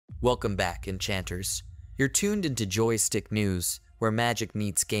Welcome back, enchanters. You're tuned into Joystick News, where magic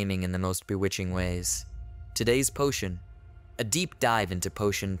meets gaming in the most bewitching ways. Today's potion, a deep dive into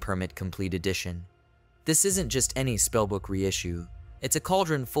Potion Permit Complete Edition. This isn't just any spellbook reissue, it's a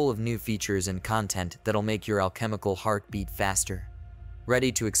cauldron full of new features and content that'll make your alchemical heart beat faster.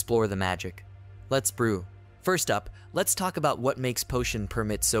 Ready to explore the magic? Let's brew. First up, let's talk about what makes Potion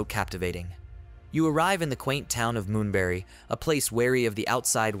Permit so captivating. You arrive in the quaint town of Moonberry, a place wary of the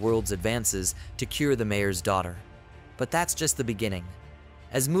outside world's advances to cure the mayor's daughter. But that's just the beginning.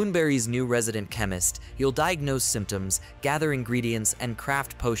 As Moonberry's new resident chemist, you'll diagnose symptoms, gather ingredients, and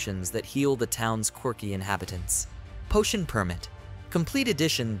craft potions that heal the town's quirky inhabitants. Potion Permit Complete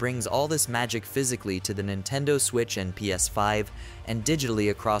Edition brings all this magic physically to the Nintendo Switch and PS5, and digitally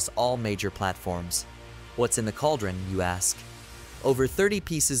across all major platforms. What's in the cauldron, you ask? Over 30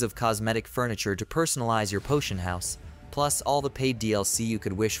 pieces of cosmetic furniture to personalize your potion house, plus all the paid DLC you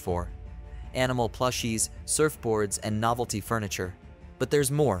could wish for. Animal plushies, surfboards, and novelty furniture. But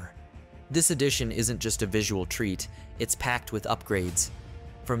there's more. This edition isn't just a visual treat, it's packed with upgrades.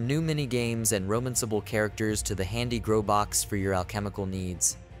 From new mini-games and romanceable characters to the handy grow box for your alchemical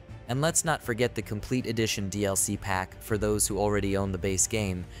needs. And let's not forget the Complete Edition DLC pack for those who already own the base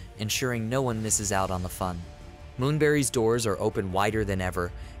game, ensuring no one misses out on the fun. Moonberry's doors are open wider than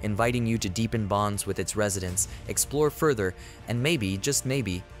ever, inviting you to deepen bonds with its residents, explore further, and maybe, just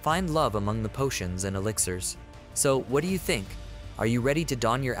maybe, find love among the potions and elixirs. So, what do you think? Are you ready to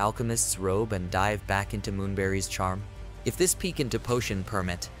don your alchemist's robe and dive back into Moonberry's charm? If this peek into Potion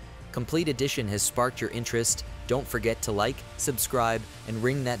Permit Complete Edition has sparked your interest, don't forget to like, subscribe, and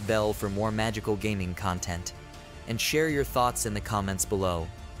ring that bell for more magical gaming content. And share your thoughts in the comments below.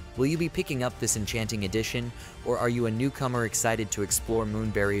 Will you be picking up this enchanting edition, or are you a newcomer excited to explore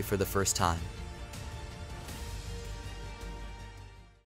Moonberry for the first time?